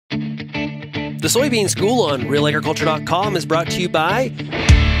The Soybean School on RealAgriculture.com is brought to you by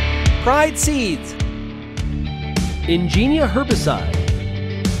Pride Seeds, Ingenia Herbicide,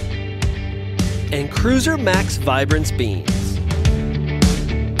 and Cruiser Max Vibrance Beans.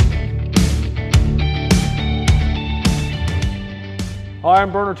 Hi,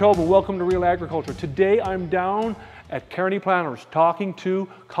 I'm Bernard Tobin. Welcome to Real Agriculture. Today I'm down at Kearney Planters talking to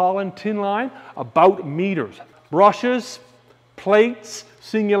Cullen Tinline about meters, brushes, plates,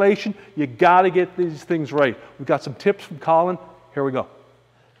 singulation. You got to get these things right. We've got some tips from Cullen. Here we go.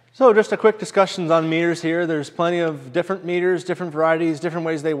 So just a quick discussion on meters here. There's plenty of different meters, different varieties, different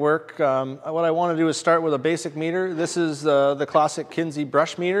ways they work. What I want to do is start with a basic meter. This is the classic Kinsey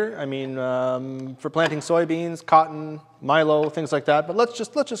brush meter. I mean, for planting soybeans, cotton, milo, things like that. But let's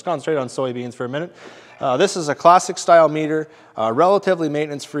just concentrate on soybeans for a minute. This is a classic style meter, relatively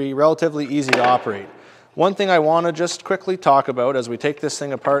maintenance-free, relatively easy to operate. One thing I want to just quickly talk about as we take this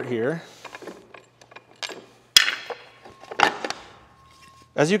thing apart here.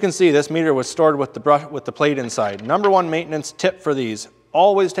 As you can see, this meter was stored with the plate inside. Number one maintenance tip for these,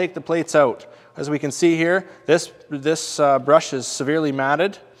 always take the plates out. As we can see here, this brush is severely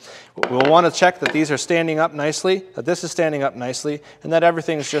matted. We'll want to check that these are standing up nicely, that this is standing up nicely, and that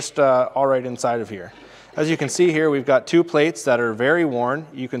everything's just all right inside of here. As you can see here, we've got two plates that are very worn.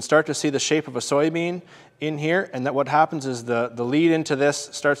 You can start to see the shape of a soybean in here, and that what happens is the lead into this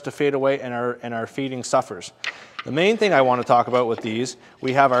starts to fade away and our feeding suffers. The main thing I want to talk about with these,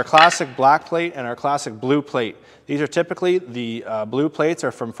 we have our classic black plate and our classic blue plate. These are typically, the blue plates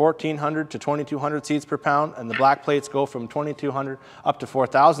are from 1,400 to 2,200 seeds per pound, and the black plates go from 2,200 up to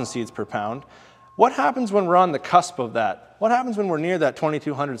 4,000 seeds per pound. What happens when we're on the cusp of that? What happens when we're near that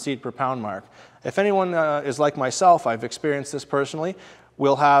 2,200 seed per pound mark? If anyone is like myself, I've experienced this personally,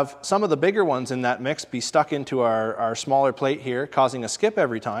 we'll have some of the bigger ones in that mix be stuck into our smaller plate here, causing a skip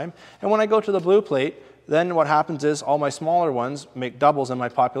every time. And when I go to the blue plate, then what happens is all my smaller ones make doubles and my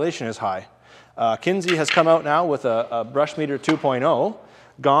population is high. Kinsey has come out now with a brush meter 2.0.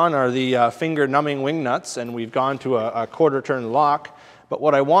 Gone are the finger numbing wing nuts, and we've gone to a quarter turn lock. But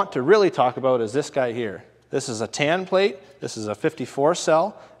what I want to really talk about is this guy here. This is a tan plate, this is a 54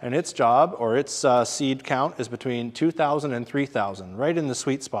 cell, and its job, or its seed count, is between 2,000 and 3,000, right in the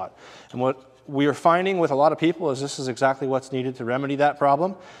sweet spot. And what we are finding with a lot of people is this is exactly what's needed to remedy that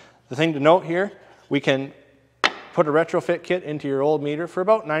problem. The thing to note here, we can put a retrofit kit into your old meter for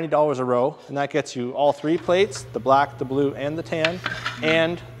about $90 a row, and that gets you all three plates, the black, the blue, and the tan,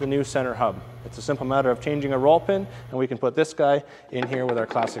 and the new center hub. It's a simple matter of changing a roll pin, and we can put this guy in here with our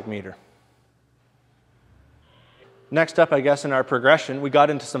classic meter. Next up, I guess, in our progression, we got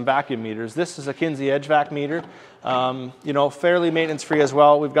into some vacuum meters. This is a Kinsey Edge Vac meter, you know, fairly maintenance-free as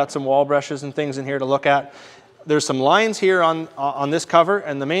well. We've got some wall brushes and things in here to look at. There's some lines here on this cover,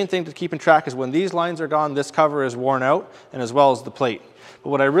 and the main thing to keep in track is when these lines are gone, this cover is worn out, and as well as the plate. But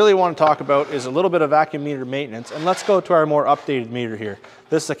what I really want to talk about is a little bit of vacuum meter maintenance, and let's go to our more updated meter here.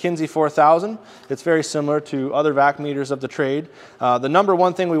 This is a Kinsey 4000. It's very similar to other vac meters of the trade. The number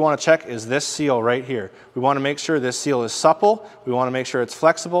one thing we want to check is this seal right here. We want to make sure this seal is supple, we want to make sure it's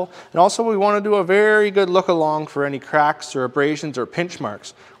flexible, and also we want to do a very good look along for any cracks or abrasions or pinch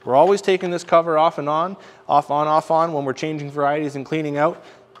marks. We're always taking this cover off and on, off on when we're changing varieties and cleaning out.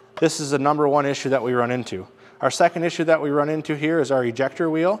 This is the number one issue that we run into. Our second issue that we run into here is our ejector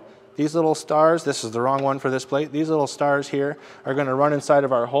wheel. These little stars, this is the wrong one for this plate, these little stars here are going to run inside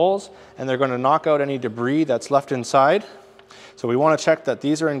of our holes, and they're going to knock out any debris that's left inside. So we want to check that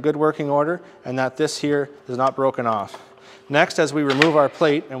these are in good working order and that this here is not broken off. Next, as we remove our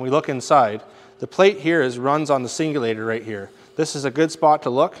plate and we look inside, the plate here runs on the singulator right here. This is a good spot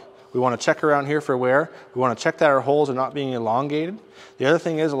to look. We want to check around here for wear. We want to check that our holes are not being elongated. The other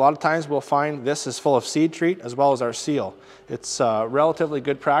thing is, a lot of times we'll find this is full of seed treat as well as our seal. It's relatively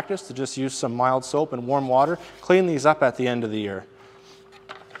good practice to just use some mild soap and warm water, clean these up at the end of the year.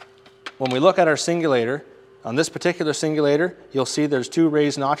 When we look at our singulator, on this particular singulator, you'll see there's two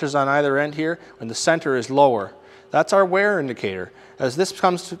raised notches on either end here, and the center is lower. That's our wear indicator. As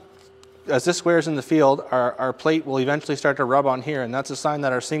this wears in the field, our plate will eventually start to rub on here, and that's a sign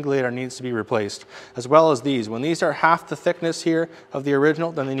that our singulator needs to be replaced, as well as these. When these are half the thickness here of the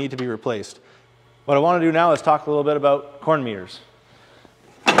original, then they need to be replaced. What I want to do now is talk a little bit about corn meters.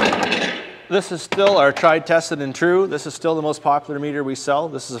 This is still our tried, tested, and true. This is still the most popular meter we sell.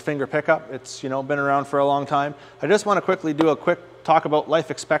 This is a finger pickup. It's, you know, been around for a long time. I just want to quickly do a quick talk about life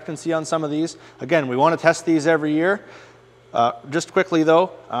expectancy on some of these. Again, we want to test these every year. Just quickly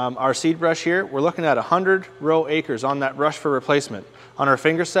though, our seed brush here, we're looking at 100 row acres on that brush for replacement. On our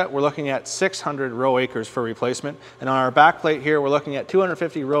finger set, we're looking at 600 row acres for replacement. And on our back plate here, we're looking at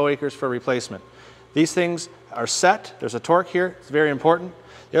 250 row acres for replacement. These things are set. There's a torque here. It's very important.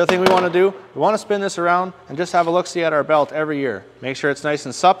 The other thing we want to do, we want to spin this around and just have a look-see at our belt every year. Make sure it's nice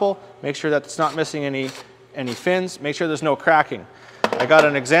and supple. Make sure that it's not missing any fins. Make sure there's no cracking. I got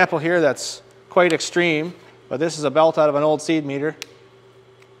an example here that's quite extreme, but this is a belt out of an old seed meter.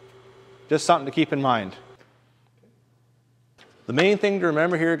 Just something to keep in mind. The main thing to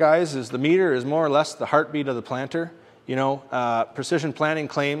remember here, guys, is the meter is more or less the heartbeat of the planter. You know, precision planting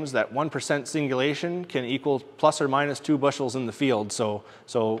claims that 1% singulation can equal plus or minus 2 bushels in the field. So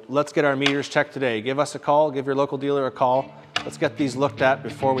let's get our meters checked today. Give us a call, give your local dealer a call. Let's get these looked at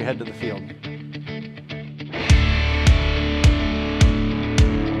before we head to the field.